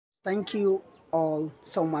Thank you all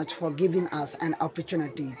so much for giving us an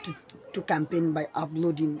opportunity to campaign by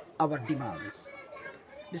uploading our demands.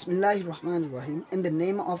 Bismillahirrahmanirrahim. In the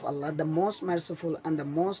name of Allah, the most merciful and the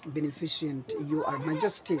most beneficent, Your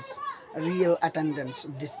Majesties, real attendants,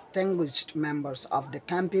 distinguished members of the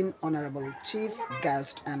campaign, honorable chief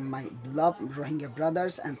guest, and my beloved Rohingya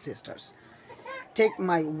brothers and sisters. Take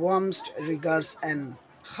my warmest regards and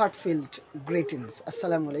heartfelt greetings.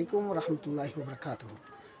 Assalamu alaikum wa rahmatullahi wa barakatuh.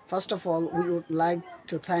 First of all, we would like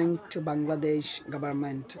to thank to Bangladesh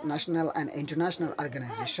government, national and international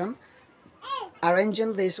organization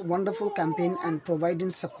arranging this wonderful campaign and providing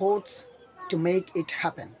supports to make it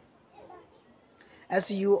happen.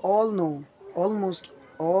 As you all know, almost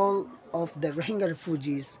all of the Rohingya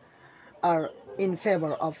refugees are in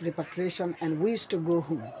favor of repatriation and wish to go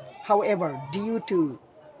home. However, due to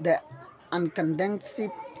the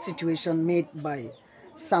unconducive situation made by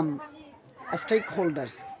some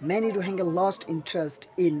stakeholders, many Rohingya lost interest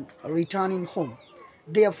in returning home.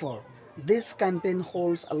 Therefore, this campaign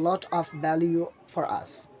holds a lot of value for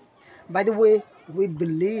us. By the way, we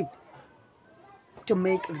believe to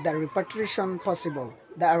make the repatriation possible,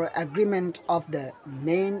 the agreement of the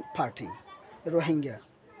main party, Rohingya,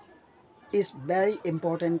 is very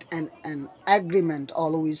important, and an agreement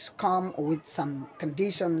always come with some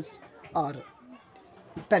conditions or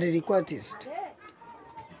prerequisites.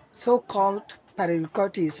 So-called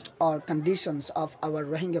prerequisites or conditions of our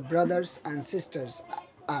Rohingya brothers and sisters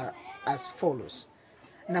are as follows.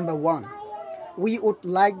 Number one, we would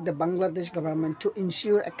like the Bangladesh government to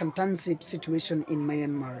ensure a conducive situation in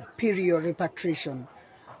Myanmar, period repatriation,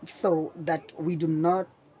 so that we do not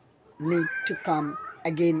need to come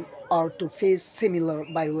again or to face similar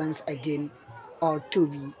violence again or to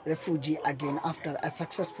be refugee again after a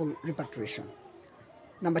successful repatriation.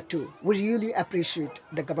 Number two, we really appreciate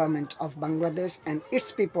the government of Bangladesh and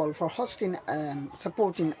its people for hosting and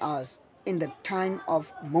supporting us in the time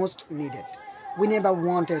of most needed. We never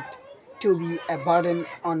wanted to be a burden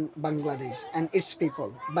on Bangladesh and its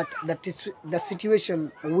people, but the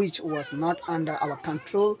situation which was not under our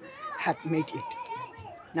control had made it.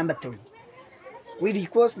 Number three, we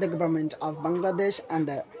request the government of Bangladesh and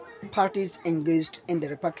the parties engaged in the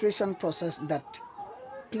repatriation process that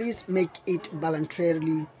please make it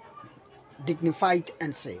voluntarily, dignified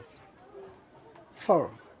and safe. 4.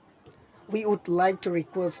 We would like to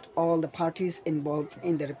request all the parties involved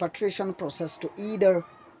in the repatriation process to either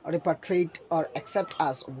repatriate or accept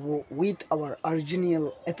us with our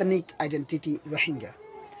original ethnic identity Rohingya,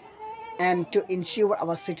 and to ensure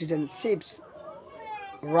our citizenships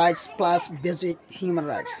rights plus basic human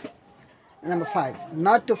rights. Number 5,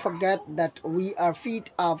 not to forget that we are fed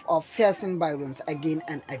up of facing violence again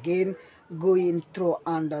and again, going through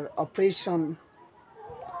under oppression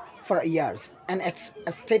for years, and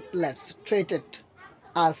stateless treated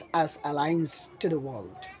us as allies to the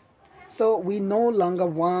world. So we no longer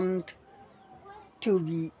want to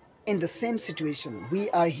be in the same situation. We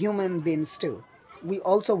are human beings too. We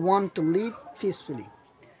also want to live peacefully.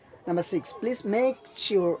 Number 6, please make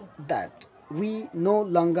sure that we no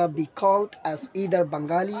longer be called as either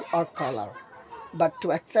Bengali or Kalar, but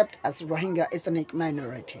to accept as Rohingya ethnic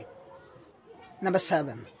minority. Number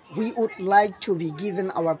 7, we would like to be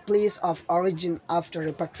given our place of origin after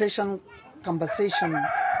repatriation compensation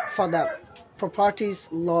for the properties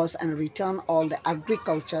lost and return all the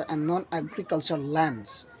agriculture and non-agricultural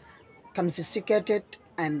lands confiscated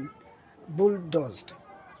and bulldozed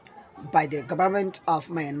by the government of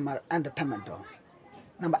Myanmar and the Tamil.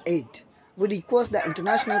 Number 8, we request the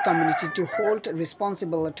international community to hold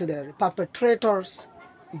responsible to the perpetrators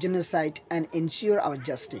genocide and ensure our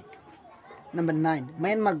justice. Number 9,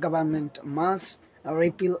 Myanmar government must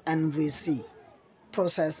repeal NVC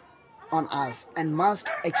process on us and must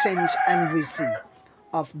exchange NVC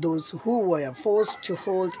of those who were forced to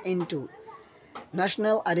hold into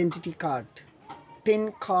national identity card,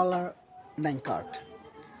 pin collar, name card.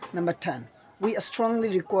 Number 10, we strongly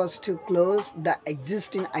request to close the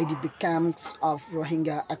existing IDP camps of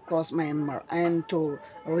Rohingya across Myanmar and to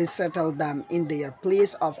resettle them in their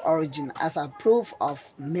place of origin as a proof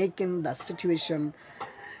of making the situation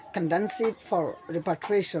conducive for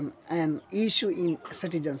repatriation and issuing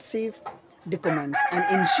citizenship documents and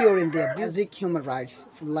ensuring their basic human rights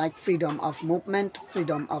like freedom of movement,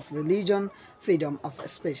 freedom of religion, freedom of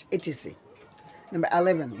speech, etc. Number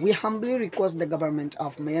 11, we humbly request the government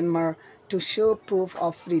of Myanmar to show proof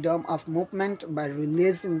of freedom of movement by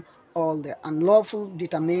releasing all the unlawful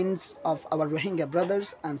detainees of our Rohingya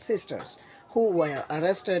brothers and sisters who were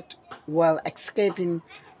arrested while escaping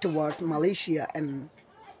towards Malaysia and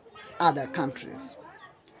other countries.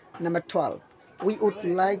 Number 12, We would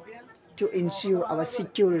like to ensure our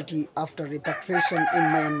security after repatriation in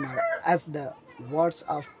Myanmar, as the words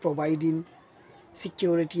of providing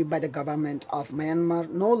security by the government of Myanmar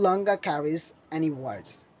no longer carries any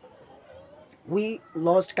words. We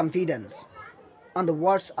lost confidence on the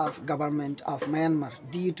words of government of Myanmar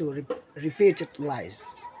due to repeated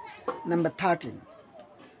lies. Number 13.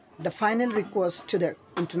 The final request to the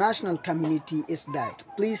international community is that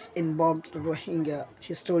please involve Rohingya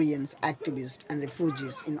historians, activists, and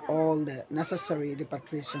refugees in all the necessary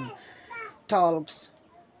repatriation talks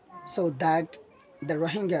so that the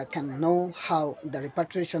Rohingya can know how the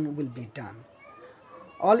repatriation will be done.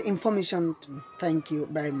 All information, thank you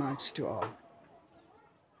very much to all.